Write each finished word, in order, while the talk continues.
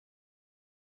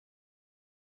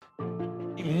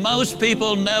Most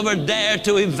people never dare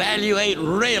to evaluate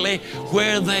really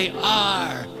where they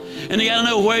are. And you got to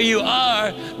know where you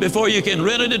are before you can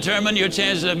really determine your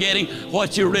chances of getting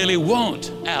what you really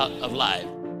want out of life.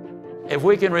 If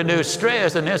we can reduce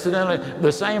stress, and incidentally,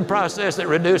 the same process that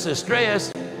reduces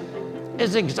stress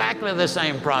is exactly the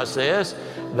same process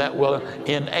that will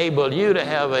enable you to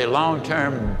have a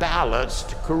long-term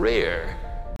balanced career.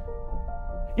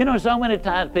 You know, so many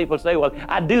times people say, well,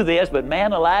 I do this, but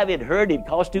man alive, it hurt, it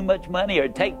cost too much money, or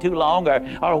it take too long,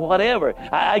 or whatever.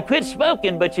 I quit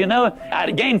smoking, but you know,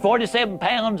 I'd gain 47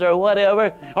 pounds or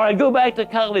whatever, or I'd go back to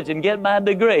college and get my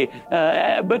degree.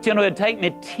 But you know, it'd take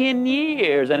me 10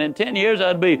 years, and in 10 years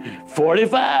I'd be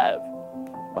 45.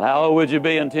 Well, how old would you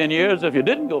be in 10 years if you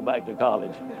didn't go back to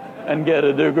college and get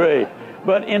a degree?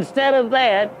 But instead of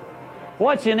that,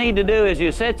 what you need to do is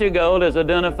you set your goal is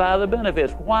identify the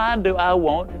benefits. Why do I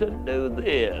want to do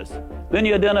this? Then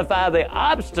you identify the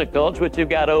obstacles which you've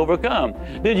got to overcome.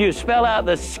 Did you spell out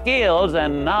the skills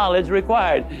and knowledge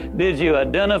required? Did you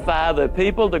identify the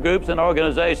people, the groups, and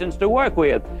organizations to work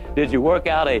with? Did you work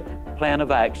out a plan of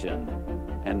action?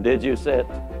 And did you set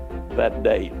that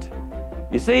date?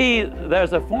 You see,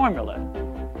 there's a formula.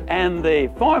 And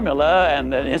the formula,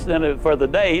 and incidentally for the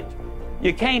date,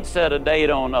 you can't set a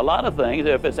date on a lot of things.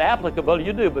 If it's applicable,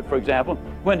 you do. But for example,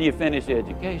 when do you finish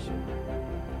education?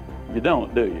 You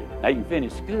don't, do you? Now you can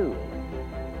finish school.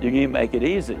 You can make it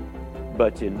easy.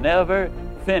 But you never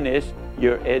finish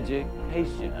your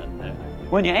education.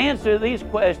 When you answer these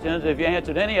questions, if you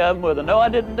answered any of them with a no, I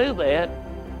didn't do that,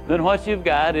 then what you've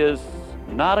got is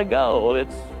not a goal.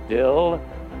 It's still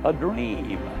a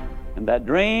dream. And that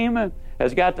dream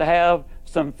has got to have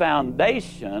some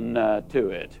foundation to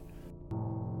it.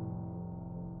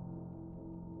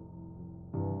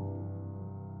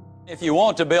 If you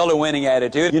want to build a winning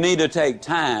attitude, you need to take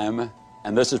time,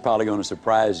 and this is probably going to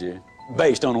surprise you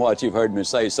based on what you've heard me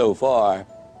say so far,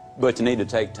 but you need to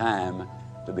take time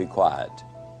to be quiet.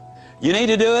 You need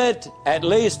to do it at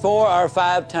least 4 or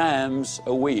 5 times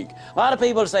a week. A lot of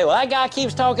people say, well, that guy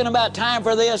keeps talking about time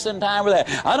for this and time for that.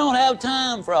 I don't have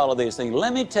time for all of these things.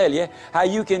 Let me tell you how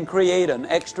you can create an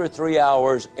extra 3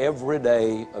 hours every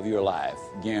day of your life,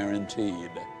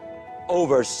 guaranteed.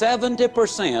 Over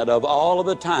 70% of all of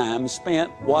the time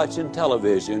spent watching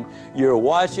television, you're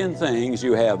watching things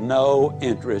you have no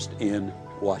interest in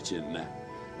watching.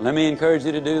 Let me encourage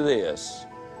you to do this.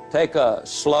 Take a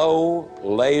slow,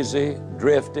 lazy,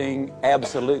 drifting,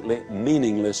 absolutely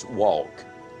meaningless walk.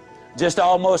 Just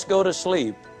almost go to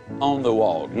sleep on the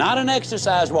walk. Not an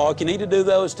exercise walk, you need to do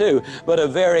those too, but a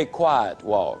very quiet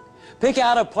walk. Pick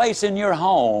out a place in your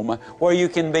home where you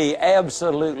can be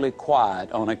absolutely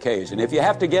quiet on occasion. If you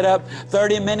have to get up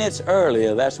 30 minutes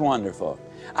earlier, that's wonderful.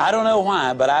 I don't know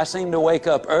why, but I seem to wake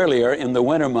up earlier in the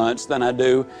winter months than I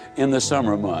do in the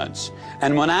summer months.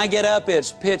 And when I get up,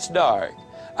 it's pitch dark.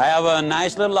 I have a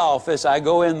nice little office. I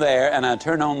go in there and I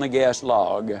turn on the gas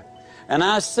log. And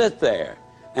I sit there.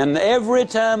 And every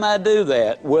time I do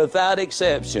that, without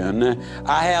exception,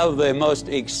 I have the most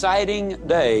exciting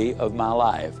day of my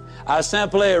life. I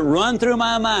simply run through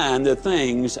my mind the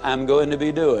things I'm going to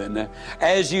be doing.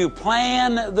 As you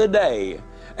plan the day,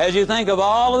 as you think of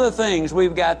all of the things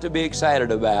we've got to be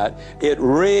excited about, it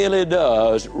really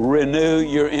does renew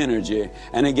your energy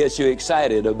and it gets you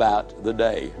excited about the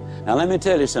day. Now let me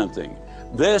tell you something.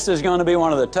 This is going to be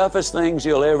one of the toughest things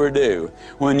you'll ever do.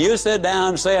 When you sit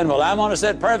down saying, well, I'm going to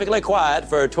sit perfectly quiet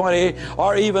for 20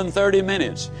 or even 30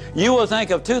 minutes, you will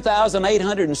think of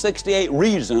 2,868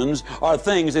 reasons or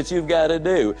things that you've got to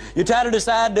do. You try to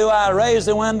decide, do I raise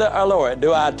the window or lower it?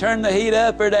 Do I turn the heat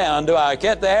up or down? Do I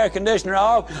cut the air conditioner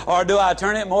off or do I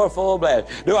turn it more full blast?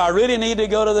 Do I really need to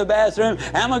go to the bathroom?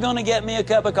 Am I going to get me a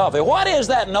cup of coffee? What is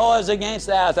that noise against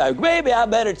the outside? Maybe I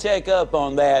better check up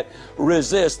on that.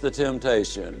 Resist the temptation.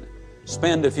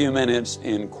 Spend a few minutes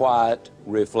in quiet,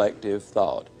 reflective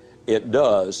thought. It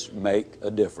does make a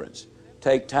difference.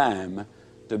 Take time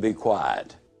to be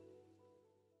quiet.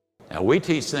 Now, we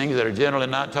teach things that are generally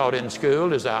not taught in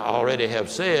school, as I already have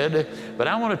said, but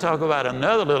I want to talk about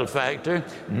another little factor.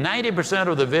 90%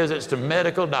 of the visits to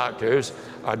medical doctors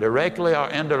are directly or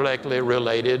indirectly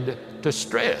related to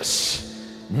stress.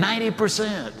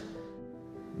 90%.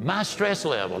 My stress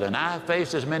level, and I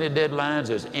face as many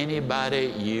deadlines as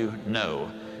anybody you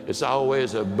know. It's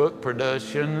always a book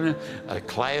production, a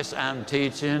class I'm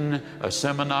teaching, a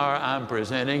seminar I'm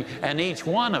presenting, and each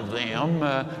one of them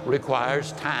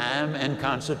requires time and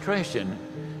concentration.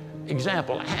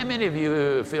 Example, how many of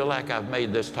you feel like I've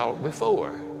made this talk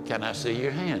before? Can I see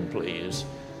your hand, please?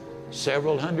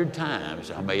 Several hundred times.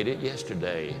 I made it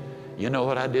yesterday. You know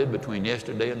what I did between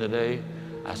yesterday and today?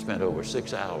 I spent over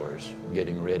 6 hours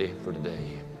getting ready for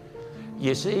today.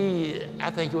 You see,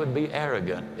 I think it would be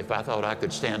arrogant if I thought I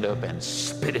could stand up and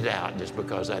spit it out just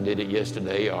because I did it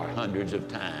yesterday or hundreds of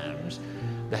times.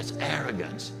 That's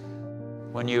arrogance.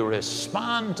 When you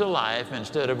respond to life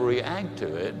instead of react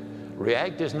to it,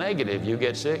 react is negative. You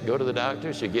get sick, go to the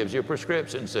doctor, she gives you a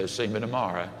prescription, says, see me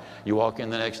tomorrow. You walk in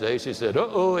the next day, she said,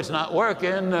 uh-oh, it's not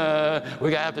working.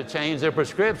 We have to change the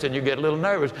prescription. You get a little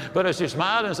nervous. But if she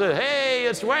smiled and said, hey,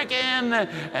 it's working.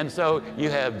 And so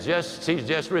she's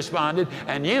just responded,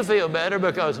 and you feel better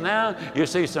because now you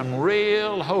see some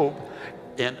real hope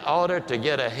in order to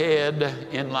get ahead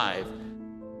in life.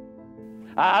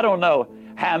 I don't know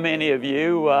how many of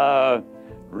you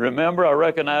remember or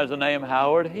recognize the name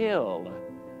Howard Hill.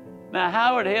 Now,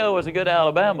 Howard Hill was a good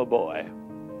Alabama boy.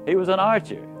 He was an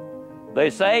archer. They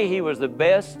say he was the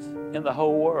best in the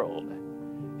whole world.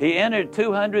 He entered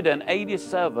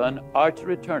 287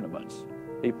 archery tournaments.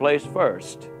 He placed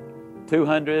first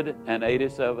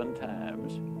 287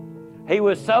 times. He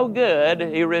was so good,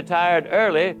 he retired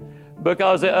early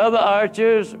because the other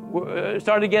archers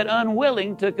started to get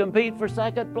unwilling to compete for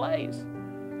second place.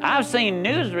 I've seen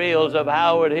newsreels of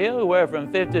Howard Hill where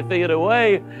from 50 feet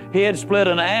away, he had split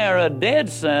an arrow dead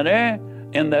center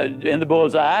in the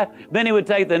bullseye. Then he would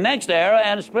take the next arrow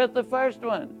and split the first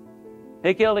one.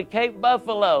 He killed a Cape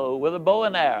buffalo with a bow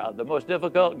and arrow, the most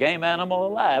difficult game animal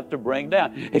alive to bring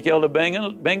down. He killed a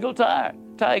Bengal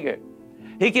tiger.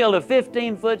 He killed a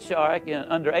 15-foot shark in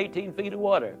under 18 feet of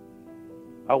water.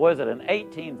 Or was it an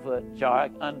 18-foot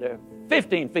shark under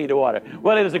 15 feet of water?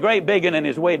 Well, it was a great big one in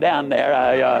his way down there.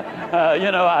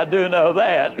 I do know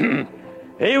that.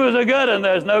 He was a good one,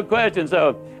 there's no question.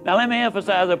 So now let me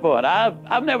emphasize a point.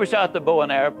 I've never shot the bow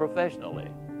and arrow professionally,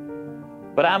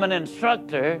 but I'm an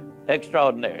instructor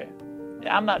extraordinaire.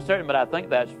 I'm not certain, but I think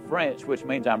that's French, which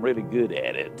means I'm really good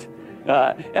at it.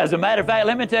 As a matter of fact,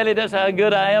 let me tell you just how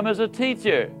good I am as a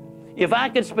teacher. If I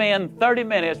could spend 30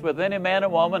 minutes with any man or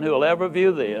woman who will ever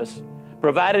view this,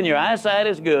 providing your eyesight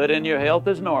is good and your health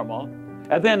is normal,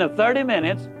 at the end of 30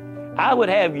 minutes, I would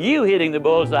have you hitting the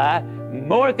bullseye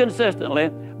more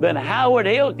consistently than Howard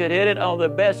Hill could hit it on the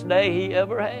best day he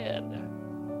ever had.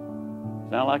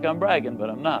 Sound like I'm bragging, but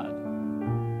I'm not.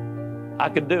 I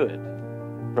could do it,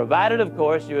 provided, of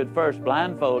course, you had first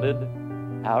blindfolded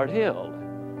Howard Hill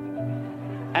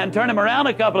and turn him around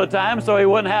a couple of times so he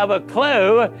wouldn't have a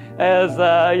clue as,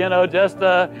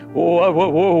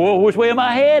 which way am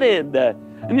I headed?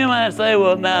 And you might say,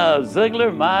 well, now, Ziegler,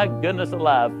 my goodness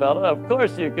alive, fella, of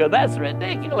course you could. That's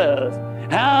ridiculous.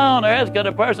 How on earth could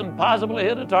a person possibly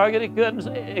hit a target he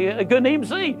couldn't even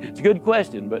see? It's a good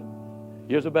question, but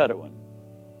here's a better one.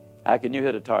 How can you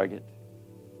hit a target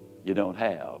you don't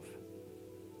have?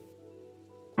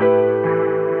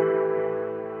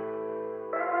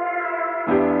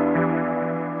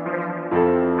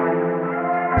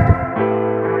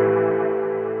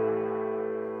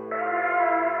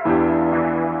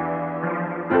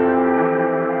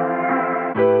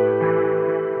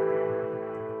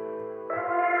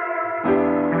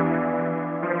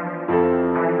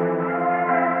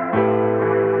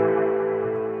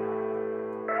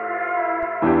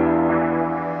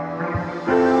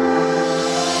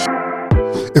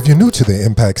 If you're new to the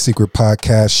Impact Secret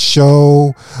Podcast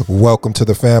show, welcome to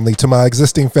the family. To my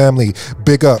existing family,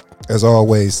 big up as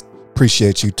always.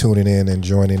 Appreciate you tuning in and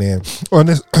joining in. On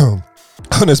this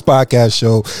podcast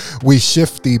show, we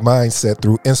shift the mindset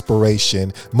through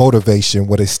inspiration, motivation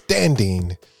with a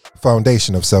standing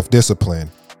foundation of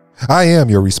self-discipline. I am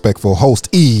your respectful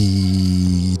host,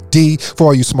 ED. For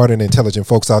all you smart and intelligent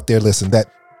folks out there, listen,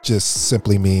 that just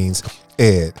simply means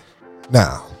Ed.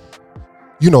 Now,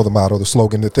 you know the motto, the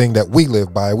slogan, the thing that we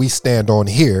live by, we stand on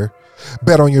here.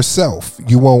 Bet on yourself.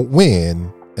 You won't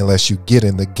win unless you get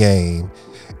in the game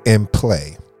and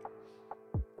play.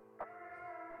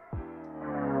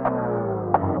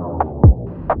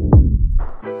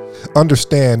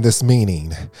 Understand this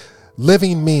meaning.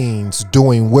 Living means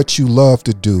doing what you love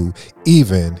to do,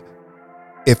 even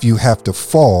if you have to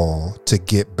fall to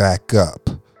get back up.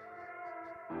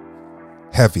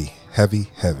 Heavy,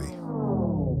 heavy, heavy.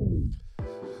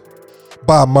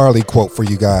 Bob Marley quote for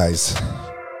you guys.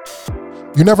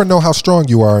 You never know how strong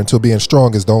you are until being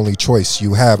strong is the only choice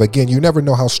you have. Again, you never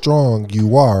know how strong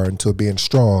you are until being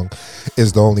strong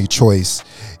is the only choice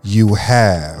you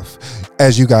have.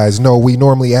 As you guys know, we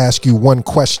normally ask you one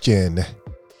question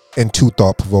and two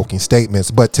thought-provoking statements,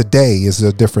 but today is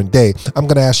a different day. I'm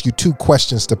going to ask you two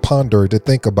questions to ponder, to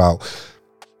think about,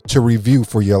 to review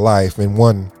for your life, and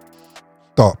one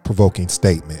thought-provoking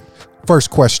statement. First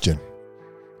question.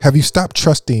 Have you stopped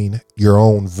trusting your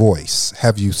own voice?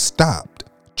 Have you stopped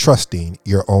trusting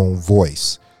your own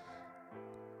voice.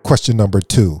 Question number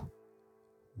 2,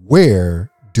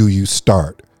 where do you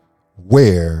start?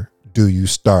 Where do you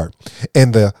start?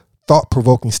 And the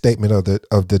thought-provoking statement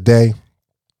of the day,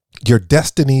 your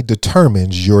destiny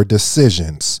determines your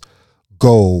decisions.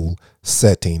 Goal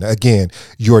setting. Again,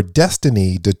 your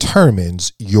destiny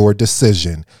determines your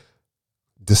decisions,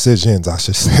 I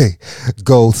should say.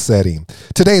 Goal setting.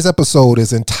 Today's episode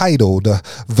is entitled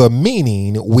The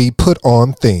Meaning We Put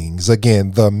on Things.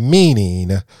 Again, the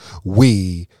meaning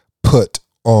we put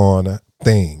on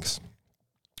things.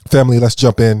 Family, let's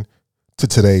jump in to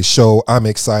today's show. I'm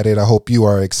excited. I hope you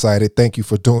are excited. Thank you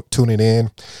for tuning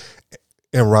in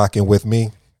and rocking with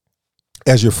me.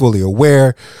 As you're fully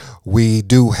aware, we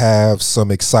do have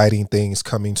some exciting things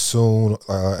coming soon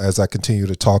as I continue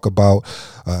to talk about.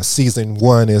 Season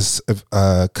 1 is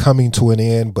coming to an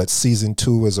end, but season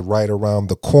 2 is right around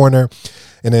the corner.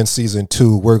 And then season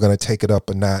 2, we're going to take it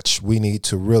up a notch. We need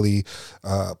to really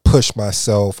push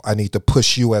myself. I need to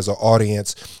push you as an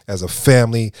audience, as a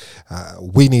family.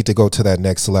 We need to go to that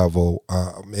next level.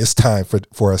 It's time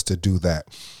for us to do that.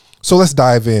 So let's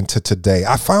dive into today.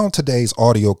 I found today's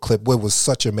audio clip. What was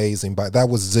such amazing, but that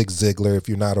was Zig Ziglar. If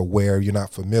you're not aware, you're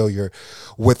not familiar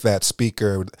with that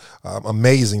speaker,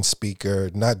 amazing speaker,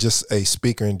 not just a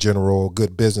speaker in general, a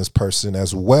good business person,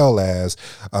 as well as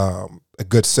a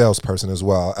good salesperson as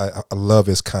well. I love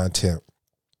his content.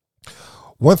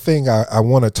 One thing I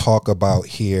want to talk about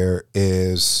here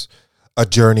is a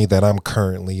journey that I'm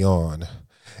currently on.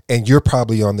 And you're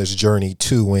probably on this journey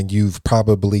too, and you've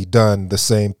probably done the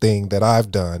same thing that I've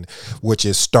done, which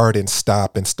is start and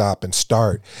stop and stop and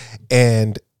start.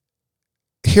 And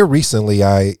here recently,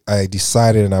 I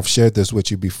decided, and I've shared this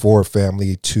with you before,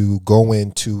 family, to go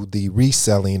into the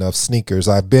reselling of sneakers.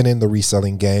 I've been in the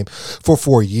reselling game for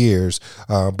 4 years,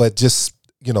 but just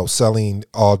selling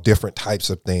all different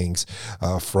types of things,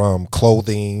 from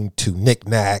clothing to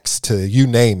knickknacks to you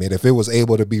name it. If it was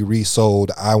able to be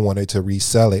resold, I wanted to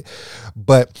resell it.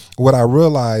 But what I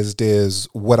realized is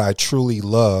what I truly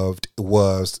loved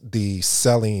was the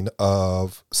selling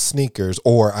of sneakers,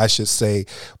 or I should say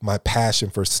my passion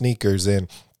for sneakers. And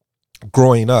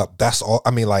growing up, that's all.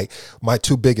 I mean, like, my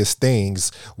 2 biggest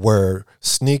things were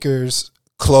sneakers,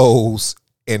 clothes,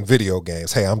 and video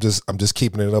games. Hey, I'm just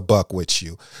keeping it a buck with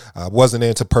you. I wasn't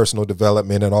into personal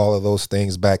development and all of those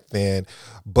things back then,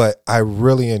 but I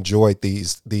really enjoyed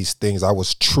these things. I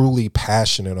was truly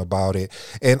passionate about it.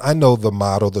 And I know the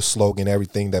motto, the slogan,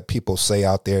 everything that people say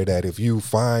out there, that if you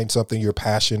find something you're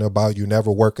passionate about, you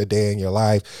never work a day in your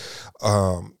life.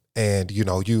 And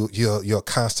you're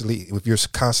constantly, if you're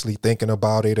constantly thinking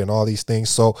about it and all these things.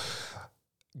 So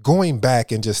going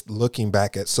back and just looking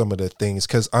back at some of the things,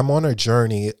 because I'm on a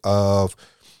journey of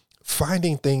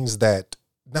finding things that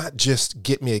not just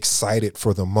get me excited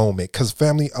for the moment. Because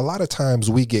family, a lot of times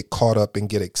we get caught up and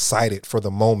get excited for the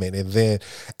moment. And then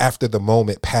after the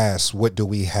moment passed, what do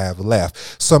we have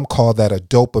left? Some call that a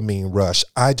dopamine rush.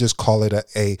 I just call it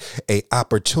a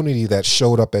opportunity that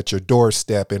showed up at your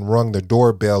doorstep and rung the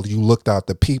doorbell. You looked out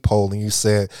the peephole and you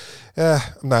said, I'm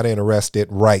not interested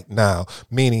right now,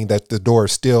 meaning that the door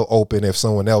is still open if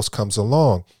someone else comes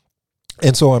along.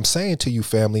 And so I'm saying to you,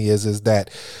 family, is that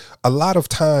a lot of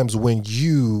times when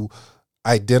you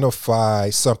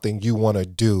identify something you want to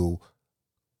do,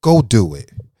 go do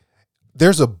it.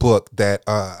 There's a book that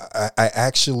I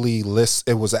actually list.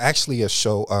 It was actually a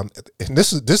show, and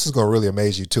this is going to really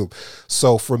amaze you too.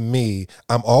 So for me,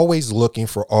 I'm always looking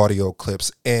for audio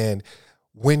clips, and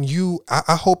when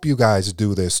I hope you guys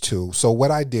do this too. So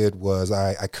what I did was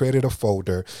I created a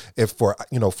folder. If for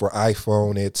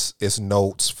iPhone it's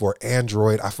notes. For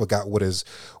Android, I forgot what's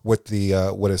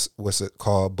it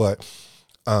called. But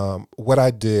what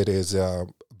I did is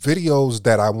videos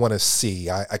that I want to see.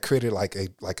 I created like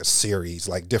a series,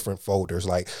 like different folders,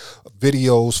 like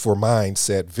videos for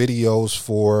mindset, videos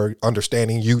for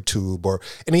understanding YouTube, or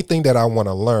anything that I want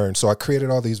to learn. So I created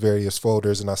all these various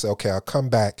folders, and I said, okay, I'll come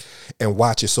back and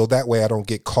watch it. So that way I don't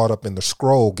get caught up in the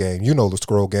scroll game. You know, the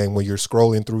scroll game, when you're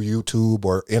scrolling through YouTube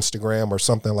or Instagram or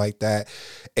something like that,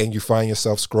 and you find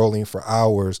yourself scrolling for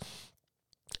hours.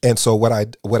 And so what I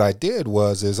did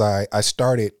was I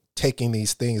started taking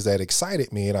these things that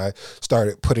excited me and I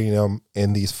started putting them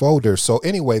in these folders. So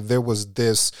anyway, there was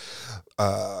this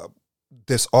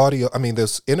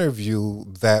interview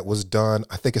that was done.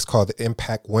 I think it's called the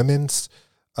Impact Women's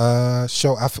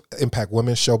show. Impact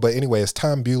Women's show. But anyway, it's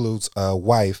Tom Bigelow's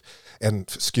wife, and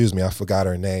excuse me, I forgot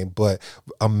her name, but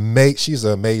she's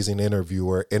an amazing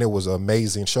interviewer, and it was an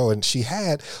amazing show. And she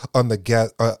had on the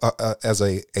guest as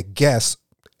a guest,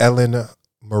 Ellen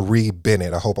Marie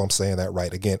Bennett. I hope I'm saying that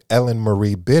right. Again, Ellen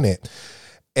Marie Bennett.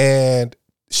 and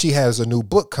she has a new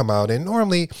book come out. And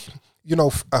normally,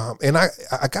 and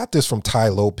I got this from Ty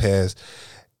Lopez.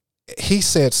 He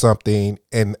said something,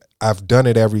 and I've done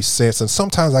it ever since. And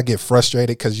sometimes I get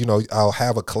frustrated because, I'll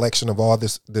have a collection of all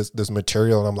this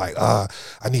material, and I'm like, I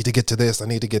need to get to this, I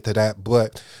need to get to that.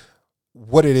 But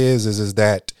what it is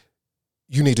that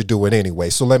you need to do it anyway.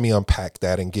 So let me unpack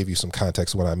that and give you some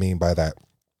context of what I mean by that.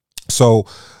 So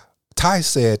Ty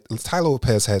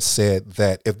Lopez has said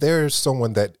that if there's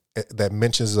someone that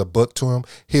mentions a book to him,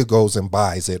 he goes and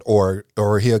buys it, or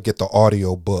he'll get the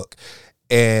audio book.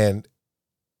 And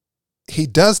he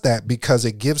does that because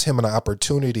it gives him an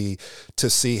opportunity to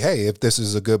see, hey, if this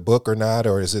is a good book or not,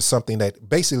 or is it something that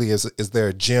basically is there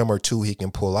a gem or two he can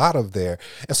pull out of there?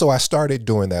 And so I started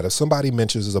doing that. If somebody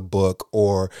mentions a book,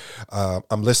 or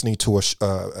I'm listening to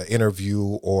an interview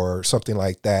or something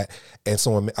like that,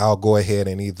 and I'll go ahead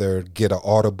and either get an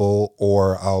Audible,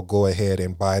 or I'll go ahead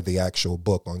and buy the actual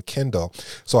book on Kindle.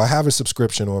 So I have a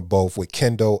subscription on both, with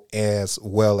Kindle as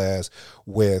well as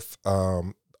with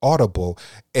Audible.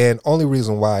 And only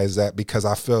reason why is that because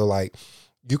I feel like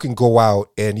you can go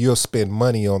out and you'll spend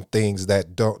money on things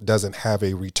that doesn't have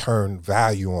a return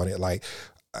value on it. Like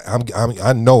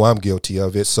I know I'm guilty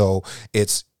of it. So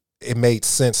it made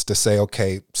sense to say,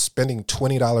 okay, spending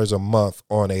 $20 a month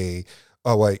on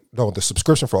the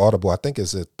subscription for Audible, I think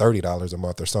is $30 a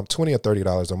month or something, $20 or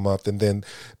 $30 a month. And then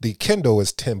the Kindle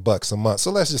is $10 a month.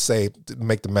 So let's just say, to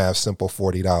make the math simple,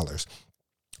 $40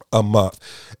 a month.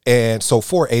 And so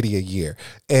 $480 a year.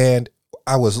 And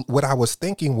what I was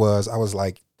thinking was, I was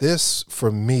like, this for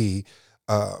me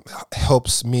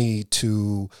helps me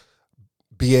to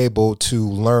be able to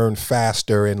learn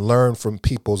faster and learn from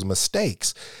people's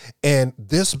mistakes. And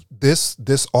this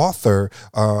author,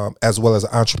 as well as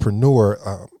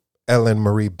entrepreneur, Ellen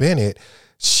Marie Bennett,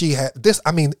 she had this,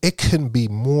 it couldn't be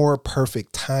more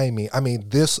perfect timing.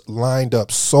 This lined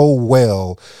up so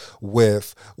well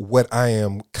with what I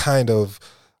am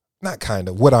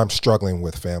what I'm struggling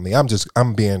with, family.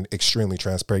 I'm being extremely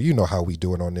transparent. You know how we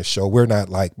do it on this show. We're not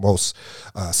like most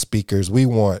speakers. We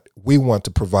want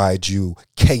to provide you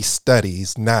case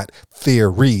studies, not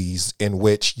theories in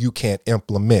which you can't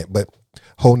implement, but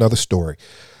whole nother story.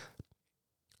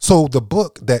 So the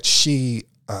book that she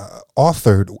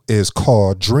authored is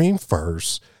called Dream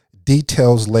First,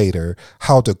 Details Later,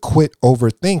 How to Quit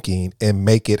Overthinking and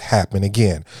Make It Happen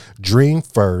Again. Dream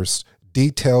First,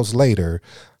 Details Later,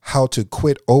 How to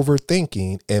Quit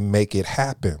Overthinking and Make It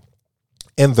Happen.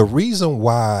 And the reason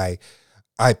why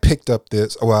I picked up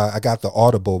I got the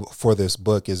Audible for this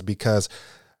book is because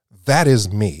that is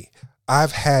me.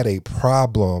 I've had a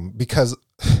problem because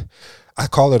I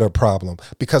call it a problem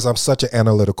because I'm such an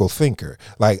analytical thinker.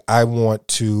 Like, I want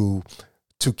to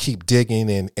keep digging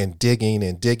and digging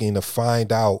and digging to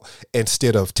find out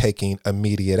instead of taking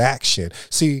immediate action.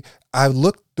 See, I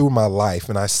looked through my life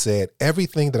and I said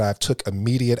everything that I've took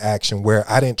immediate action where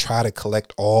I didn't try to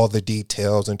collect all the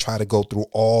details and try to go through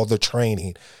all the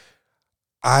training,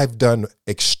 I've done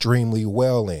extremely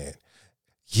well in.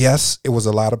 Yes, it was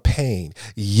a lot of pain.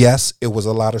 Yes, it was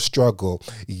a lot of struggle.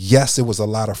 Yes, it was a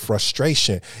lot of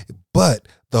frustration, but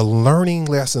the learning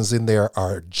lessons in there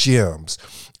are gems.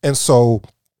 And so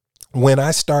when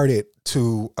I started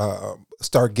to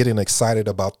start getting excited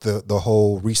about the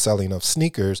whole reselling of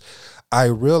sneakers, I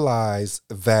realized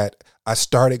that I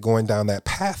started going down that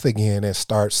path again and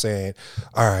start saying,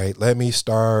 all right, let me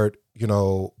start,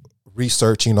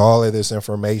 researching all of this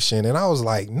information. And I was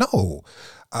like, no,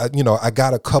 I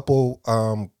got a couple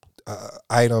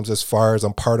items as far as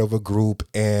I'm part of a group,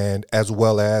 and as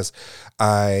well as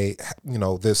I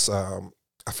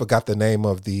forgot the name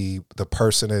of the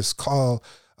person. Is called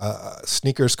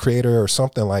Sneakers Creator or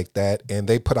something like that. And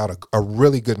they put out a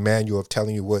really good manual of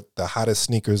telling you what the hottest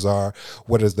sneakers are,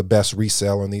 what is the best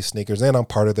resale on these sneakers. And I'm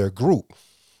part of their group.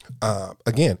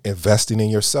 Again, investing in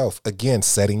yourself, again,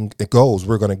 setting goals.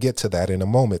 We're going to get to that in a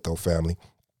moment though, family.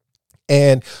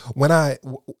 And when I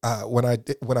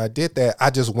did that, I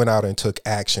just went out and took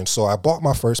action. So I bought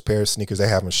my first pair of sneakers. They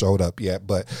haven't showed up yet,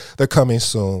 but they're coming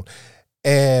soon.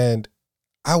 And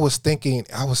I was thinking,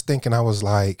 I was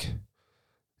like,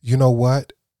 you know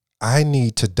what? I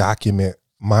need to document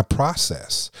my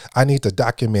process. I need to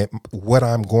document what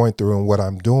I'm going through and what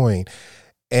I'm doing.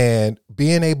 And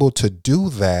being able to do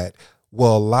that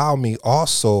will allow me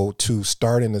also to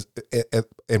start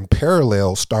in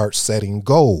parallel, start setting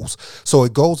goals. So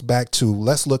it goes back to,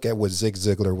 let's look at what Zig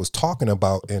Ziglar was talking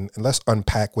about and let's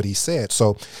unpack what he said.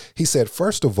 So he said,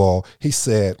 first of all, he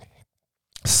said,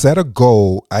 set a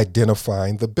goal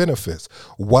identifying the benefits.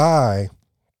 Why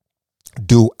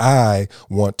do I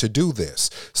want to do this?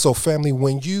 So family,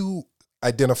 when you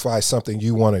identify something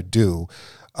you want to do,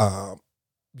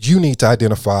 you need to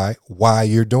identify why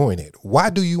you're doing it. Why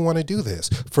do you want to do this?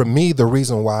 For me, the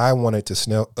reason why I want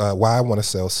to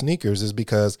sell sneakers is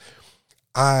because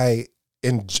I'm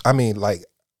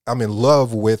in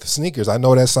love with sneakers. I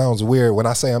know that sounds weird when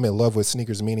I say I'm in love with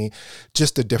sneakers, meaning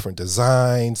just the different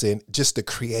designs and just the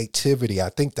creativity. I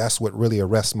think that's what really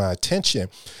arrests my attention.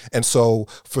 And so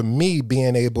for me,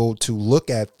 being able to look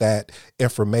at that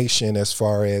information as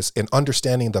far as and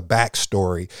understanding the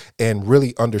backstory and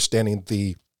really understanding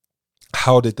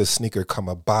how did the sneaker come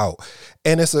about?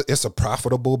 And it's a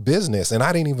profitable business. And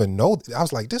I didn't even know. I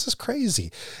was like, this is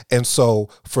crazy. And so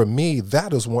for me,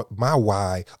 that is my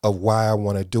why of why I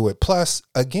want to do it. Plus,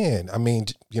 again, I mean,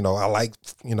 I like,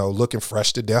 looking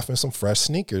fresh to death in some fresh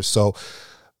sneakers. So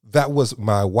that was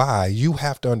my why. You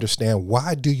have to understand,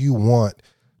 why do you want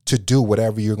to do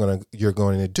whatever you're going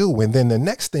to do? And then the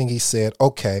next thing he said,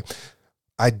 okay,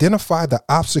 identify the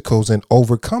obstacles and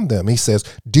overcome them. He says,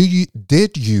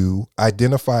 did you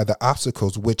identify the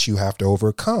obstacles which you have to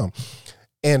overcome?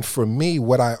 And for me,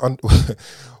 when I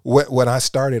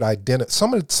started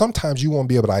sometimes you won't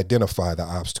be able to identify the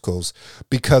obstacles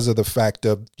because of the fact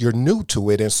of you're new to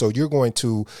it. And so you're going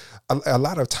to, a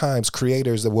lot of times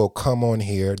creators that will come on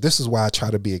here. This is why I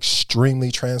try to be extremely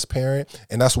transparent.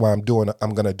 And that's why I'm going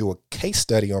to do a case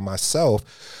study on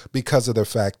myself, because of the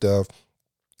fact of,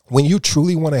 when you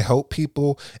truly want to help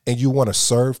people and you want to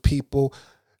serve people,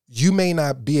 you may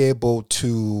not be able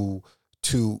to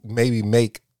maybe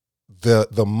make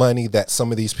the money that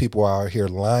some of these people are here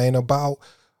lying about,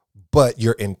 but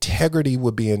your integrity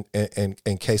would be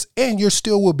in case, and you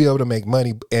still will be able to make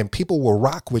money, and people will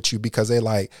rock with you because they're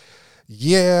like,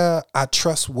 yeah, I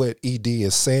trust what ED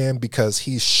is saying because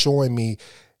he's showing me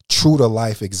true to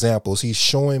life examples. He's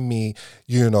showing me,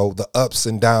 the ups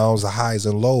and downs, the highs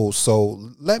and lows. So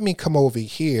let me come over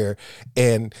here,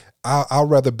 and I'll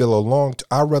rather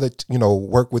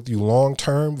work with you long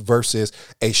term versus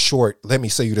a short, let me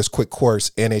sell you this quick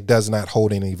course, and it does not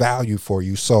hold any value for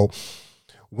you. So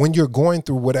when you're going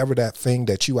through whatever that thing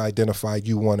that you identified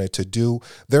you wanted to do,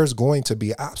 there's going to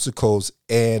be obstacles.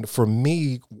 And for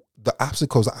me, the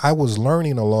obstacles I was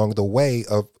learning along the way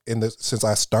since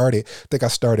I started, I think I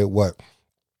started a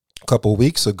couple of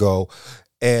weeks ago,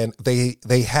 and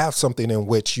they have something in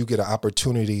which you get an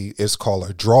opportunity. It's called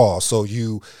a draw. So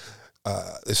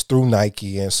it's through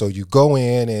Nike. And so you go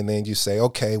in and then you say,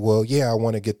 okay, well, yeah, I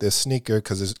want to get this sneaker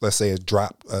because let's say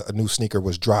a new sneaker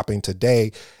was dropping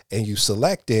today, and you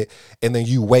select it, and then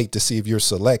you wait to see if you're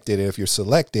selected. And if you're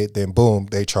selected, then boom,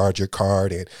 they charge your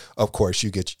card. And of course you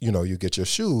get your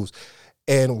shoes.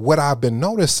 And what I've been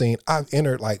noticing, I've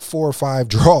entered like 4 or 5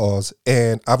 draws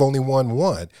and I've only won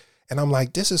one. And I'm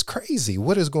like, this is crazy.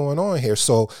 What is going on here?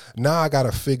 So now I got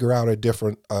to figure out a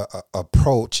different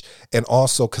approach. And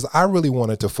also, because I really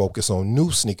wanted to focus on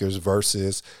new sneakers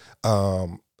versus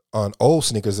on old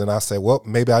sneakers. And I say, well,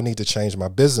 maybe I need to change my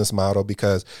business model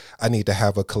because I need to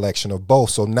have a collection of both.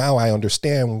 So now I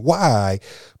understand why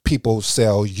people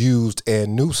sell used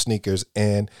and new sneakers.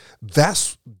 And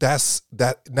that's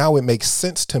now it makes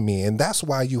sense to me. And that's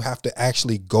why you have to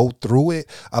actually go through it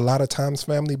a lot of times,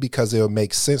 family, because it'll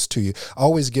make sense to you. I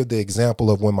always give the example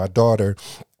of when my daughter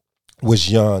was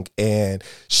young and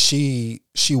she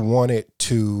wanted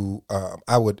to,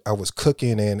 I was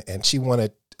cooking and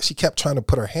she kept trying to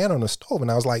put her hand on the stove.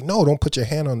 And I was like, no, don't put your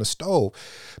hand on the stove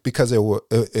because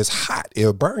it's hot.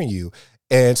 It'll burn you.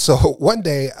 And so one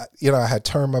day, I had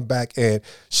turned my back and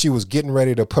she was getting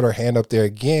ready to put her hand up there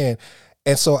again.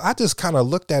 And so I just kind of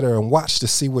looked at her and watched to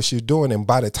see what she was doing. And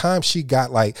by the time she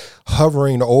got like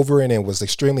hovering over it and was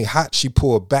extremely hot, she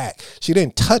pulled back. She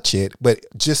didn't touch it, but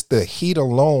just the heat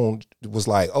alone was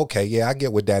like, okay, yeah, I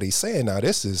get what Daddy's saying now.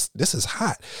 This is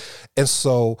hot. And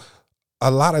so a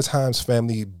lot of times,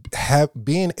 family,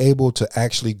 being able to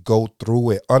actually go through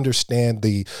it, understand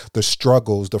the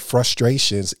struggles, the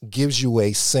frustrations, gives you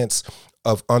a sense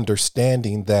of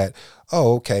understanding that,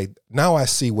 oh, okay, now I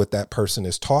see what that person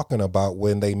is talking about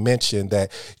when they mention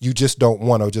that you just don't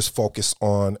want to just focus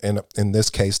on, in this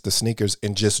case, the sneakers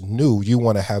and just new. You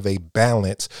want to have a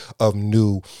balance of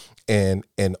new and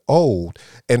old.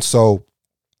 And so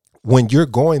when you're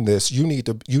going this, you need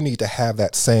to have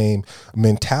that same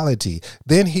mentality.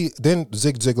 Then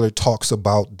Zig Ziglar talks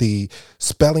about the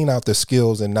spelling out the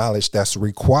skills and knowledge that's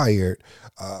required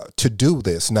to do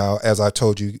this. Now, as I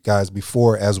told you guys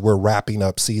before, as we're wrapping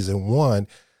up season 1,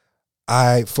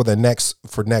 for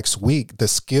next week, the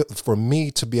skill for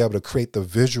me to be able to create the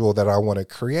visual that I want to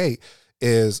create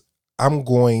is I'm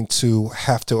going to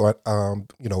have to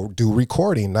do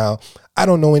recording. Now, I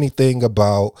don't know anything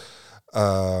about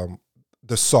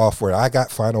the software. I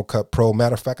got Final Cut Pro.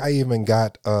 Matter of fact, I even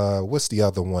got, what's the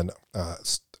other one?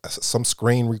 Some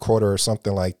screen recorder or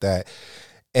something like that.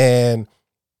 And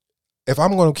if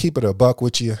I'm going to keep it a buck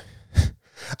with you,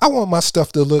 I want my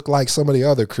stuff to look like some of the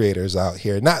other creators out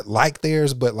here, not like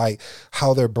theirs, but like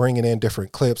how they're bringing in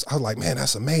different clips. I was like, man,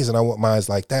 that's amazing. I want mine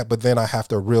like that. But then I have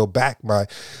to reel back my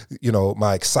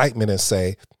excitement and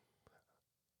say,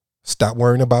 stop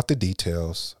worrying about the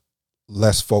details.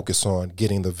 Let's focus on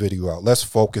getting the video out. Let's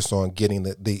focus on getting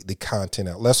the content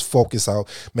out. Let's focus out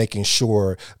making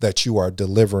sure that you are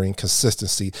delivering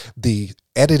consistency. The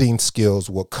editing skills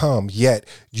will come, yet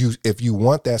if you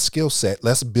want that skill set,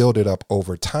 let's build it up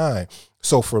over time.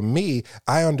 So for me,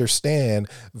 I understand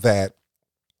that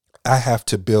I have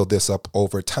to build this up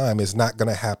over time. It's not going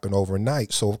to happen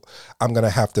overnight. So I'm going to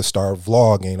have to start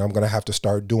vlogging. I'm going to have to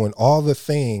start doing all the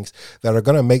things that are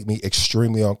going to make me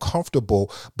extremely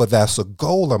uncomfortable, but that's a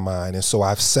goal of mine. And so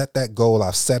I've set that goal.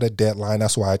 I've set a deadline.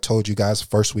 That's why I told you guys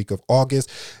first week of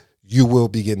August, you will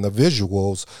be getting the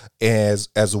visuals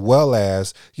as well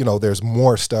as, there's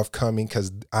more stuff coming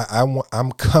because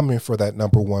I'm coming for that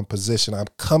number one position. I'm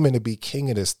coming to be king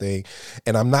of this thing.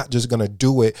 And I'm not just going to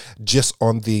do it just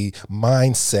on the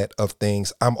mindset of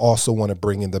things. I'm also want to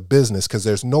bring in the business because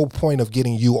there's no point of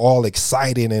getting you all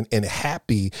excited and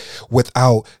happy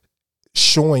without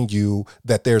showing you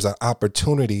that there's an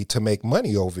opportunity to make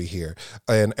money over here.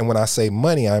 And when I say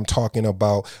money, I'm talking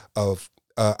about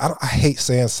I hate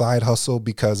saying side hustle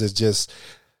because it's just,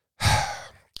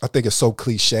 I think it's so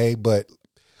cliche, but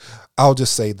I'll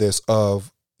just say this,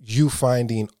 of you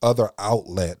finding other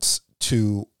outlets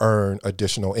to earn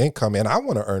additional income. And I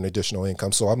want to earn additional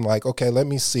income. So I'm like, okay, let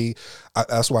me see.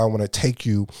 That's why I want to take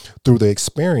you through the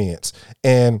experience.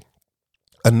 And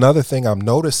another thing I'm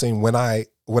noticing when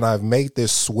I've made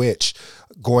this switch,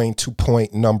 going to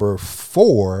point number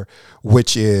 4,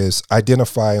 which is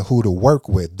identifying who to work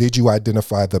with. Did you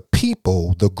identify the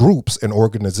people, the groups and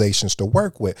organizations to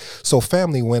work with? So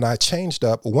family, when I changed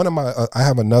up, I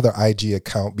have another IG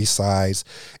account besides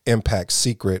Impact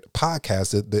Secret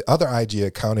Podcast. The other IG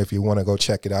account, if you want to go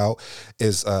check it out,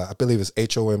 is I believe it's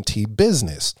HOMT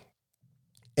Business.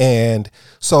 And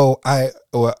so I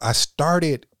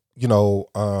started,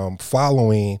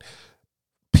 following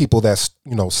people that,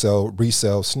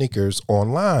 resell sneakers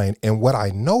online. And what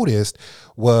I noticed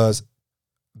was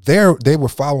they were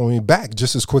following me back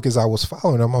just as quick as I was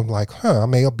following them. I'm like, I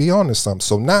may be onto something.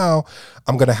 So now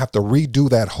I'm going to have to redo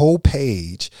that whole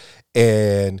page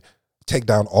and take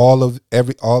down all of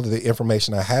the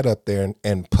information I had up there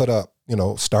and put up,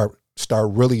 start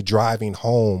really driving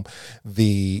home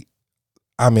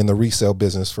I'm in the resale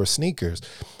business for sneakers.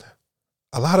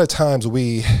 A lot of times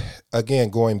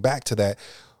going back to that,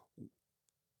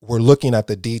 we're looking at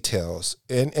the details,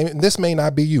 and this may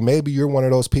not be you. Maybe you're one of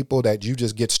those people that you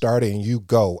just get started and you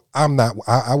go. I'm not.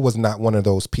 I was not one of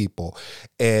those people,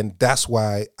 and that's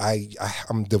why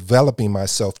I'm developing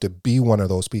myself to be one of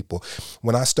those people.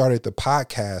 When I started the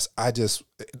podcast,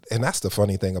 and that's the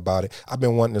funny thing about it. I've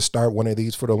been wanting to start one of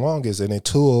these for the longest, and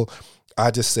until I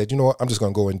just said, you know what, I'm just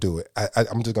going to go and do it.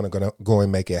 I'm just going to go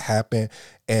and make it happen.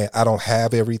 And I don't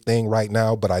have everything right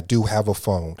now, but I do have a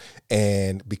phone.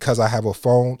 And because I have a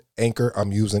phone, Anchor,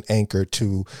 I'm using Anchor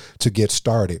to get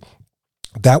started.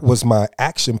 That was my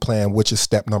action plan, which is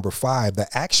step number 5. The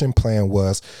action plan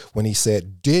was when he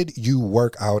said, did you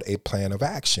work out a plan of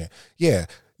action? Yeah.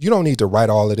 You don't need to write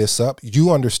all of this up.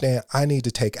 You understand I need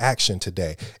to take action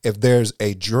today. If there's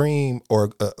a dream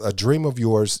or a dream of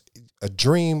yours, a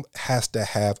dream has to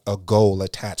have a goal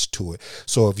attached to it.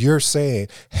 So if you're saying,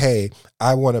 hey,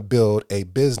 I want to build a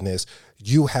business,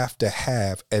 you have to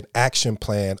have an action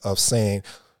plan of saying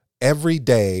every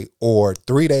day or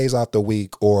 3 days out the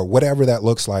week or whatever that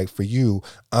looks like for you,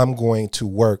 I'm going to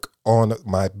work on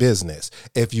my business.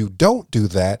 If you don't do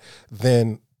that,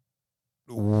 then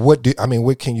what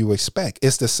can you expect?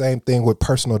 It's the same thing with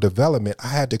personal development. I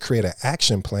had to create an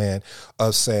action plan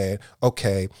of saying,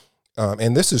 okay,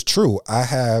 and this is true. I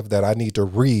have that I need to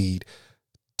read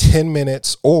 10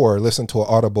 minutes or listen to an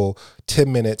Audible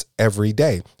 10 minutes every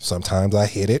day. Sometimes I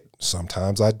hit it,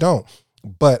 sometimes I don't.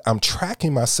 But I'm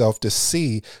tracking myself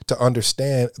to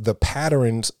understand the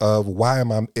patterns of why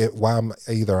I'm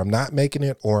either I'm not making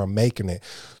it or I'm making it,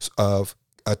 of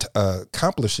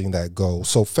accomplishing that goal.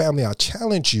 So family, I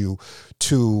challenge you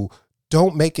to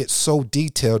don't make it so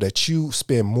detailed that you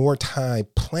spend more time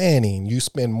planning, you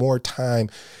spend more time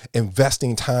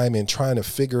investing time in trying to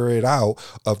figure it out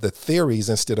of the theories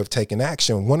instead of taking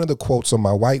action. One of the quotes on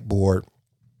my whiteboard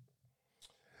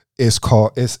is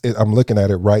called, I'm looking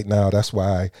at it right now. That's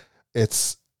why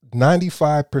it's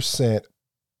 95%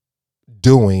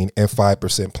 doing and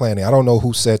 5% planning. I don't know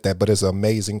who said that, but it's an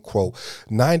amazing quote.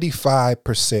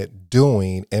 95%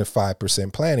 doing and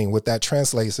 5% planning. What that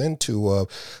translates into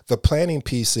the planning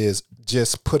piece is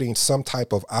just putting some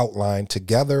type of outline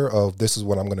together of this is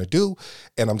what I'm going to do,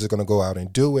 and I'm just going to go out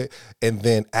and do it, and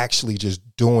then actually just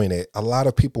doing it. A lot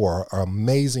of people are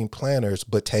amazing planners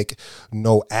but take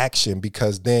no action,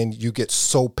 because then you get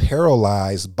so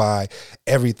paralyzed by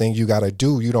everything you got to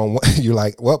do. You're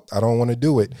like, well, I don't want to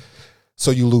do it. So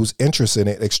you lose interest in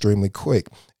it extremely quick.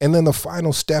 And then the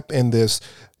final step in this,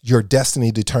 your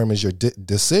destiny determines your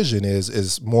decision,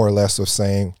 is more or less of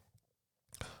saying,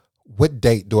 what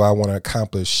date do I want to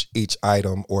accomplish each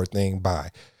item or thing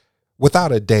by?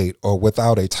 Without a date or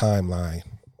without a timeline,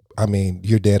 I mean,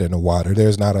 you're dead in the water.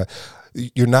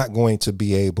 You're not going to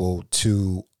be able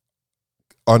to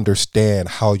understand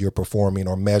how you're performing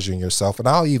or measuring yourself. And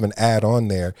I'll even add on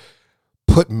there,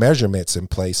 put measurements in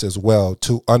place as well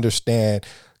to understand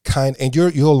and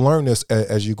you'll learn this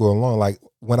as you go along. Like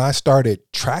when I started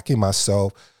tracking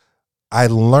myself, I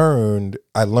learned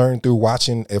through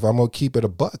watching, if I'm going to keep it a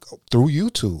buck, through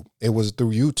YouTube. It was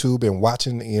through YouTube and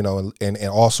watching, and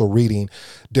also reading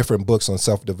different books on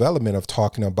self-development of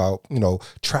talking about,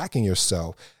 tracking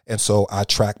yourself. And so I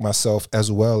track myself as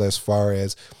well as far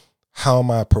as how am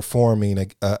I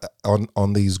performing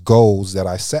on these goals that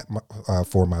I set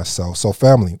for myself. So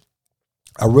family,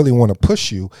 I really want to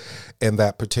push you in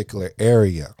that particular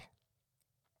area.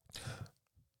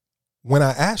 When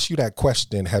I ask you that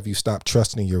question, have you stopped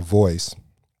trusting your voice?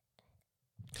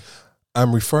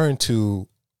 I'm referring to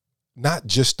not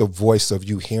just the voice of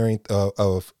you hearing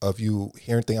of you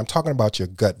hearing things. I'm talking about your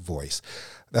gut voice.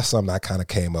 That's something I kind of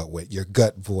came up with, your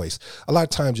gut voice. A lot of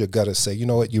times your gut will say, you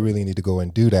know what, you really need to go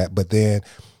and do that. But then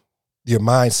your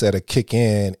mindset will kick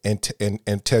in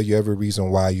and tell you every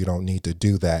reason why you don't need to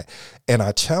do that. And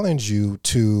I challenge you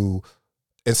to,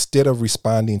 instead of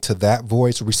responding to that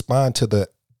voice, respond to the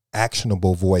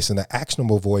actionable voice. And the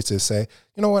actionable voice is say,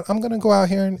 you know what, I'm going to go out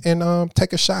here and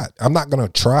take a shot. I'm not going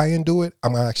to try and do it.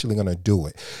 I'm actually going to do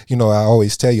it. I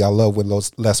always tell you, I love when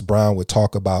Les Brown would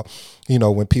talk about,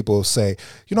 when people say,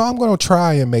 I'm going to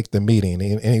try and make the meeting.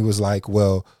 And he was like,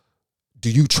 well, do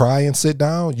you try and sit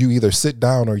down? You either sit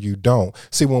down or you don't.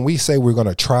 See, when we say we're going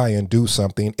to try and do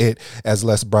something, it, as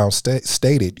Les Brown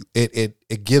stated,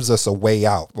 it gives us a way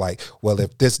out. Like, well,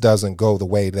 if this doesn't go the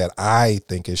way that I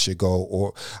think it should go,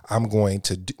 or I'm going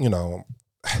to,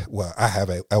 I have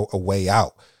a way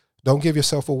out. Don't give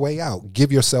yourself a way out.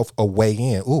 Give yourself a way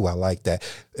in. Ooh, I like that.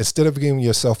 Instead of giving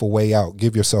yourself a way out,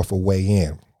 give yourself a way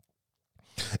in.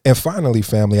 And finally,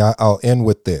 family, I'll end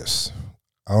with this.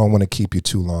 I don't want to keep you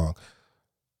too long.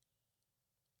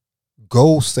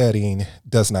 Goal setting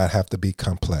does not have to be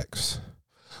complex.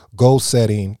 Goal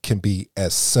setting can be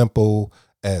as simple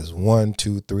as 1,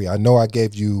 2, 3. I know I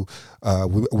gave you,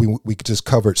 we just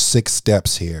covered 6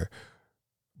 steps here.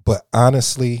 But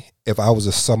honestly, if I was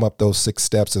to sum up those 6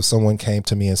 steps, if someone came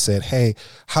to me and said, hey,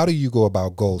 how do you go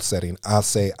about goal setting? I'll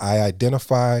say, I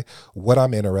identify what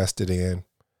I'm interested in.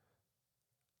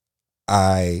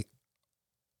 I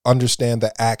understand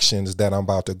the actions that I'm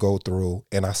about to go through,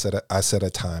 and I set a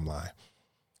timeline.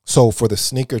 So for the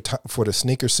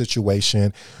sneaker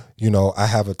situation, I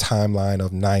have a timeline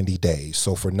of 90 days.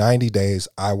 So for 90 days,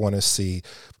 I want to see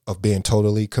of being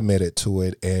totally committed to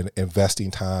it and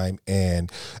investing time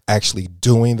and actually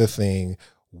doing the thing,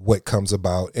 what comes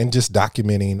about, and just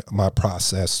documenting my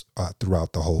process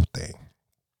throughout the whole thing.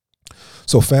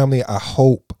 So family, I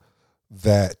hope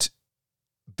that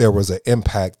there was an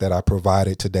impact that I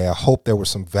provided today. I hope there was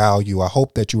some value. I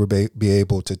hope that you will be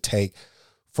able to take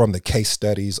from the case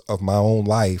studies of my own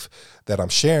life that I'm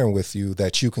sharing with you,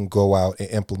 that you can go out and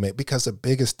implement. Because the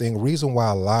biggest reason why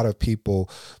a lot of people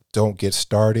don't get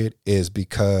started is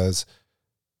because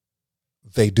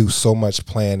they do so much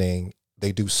planning,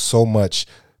 they do so much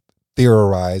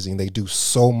theorizing, they do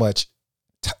so much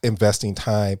investing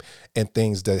time in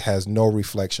things that has no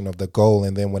reflection of the goal.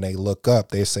 And then when they look up,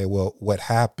 they say, well, what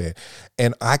happened?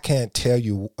 And I can't tell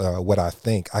you what I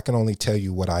think. I can only tell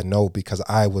you what I know, because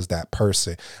I was that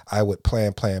person. I would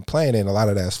plan. And a lot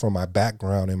of that's from my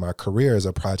background in my career as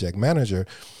a project manager.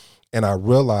 And I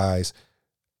realized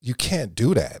you can't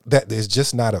do that. That is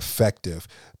just not effective.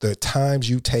 The times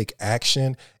you take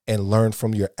action and learn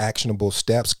from your actionable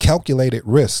steps, calculated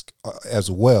risk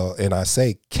as well. And I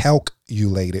say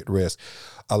calculated risk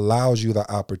allows you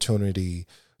the opportunity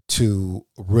to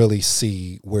really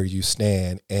see where you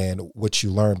stand and what you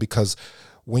learn. Because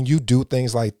when you do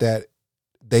things like that,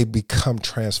 they become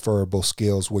transferable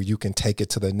skills where you can take it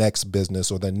to the next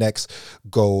business or the next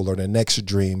goal or the next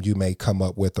dream you may come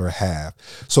up with or have.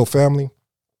 So family,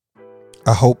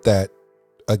 I hope that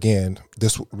again,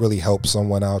 this really helps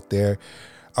someone out there.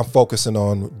 I'm focusing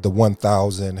on the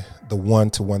 1,000, the 1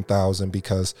 to 1,000,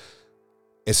 because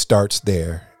it starts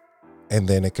there and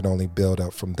then it can only build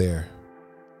up from there.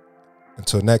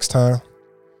 Until next time,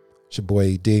 it's your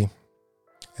boy ED,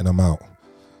 and I'm out.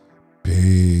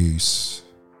 Peace.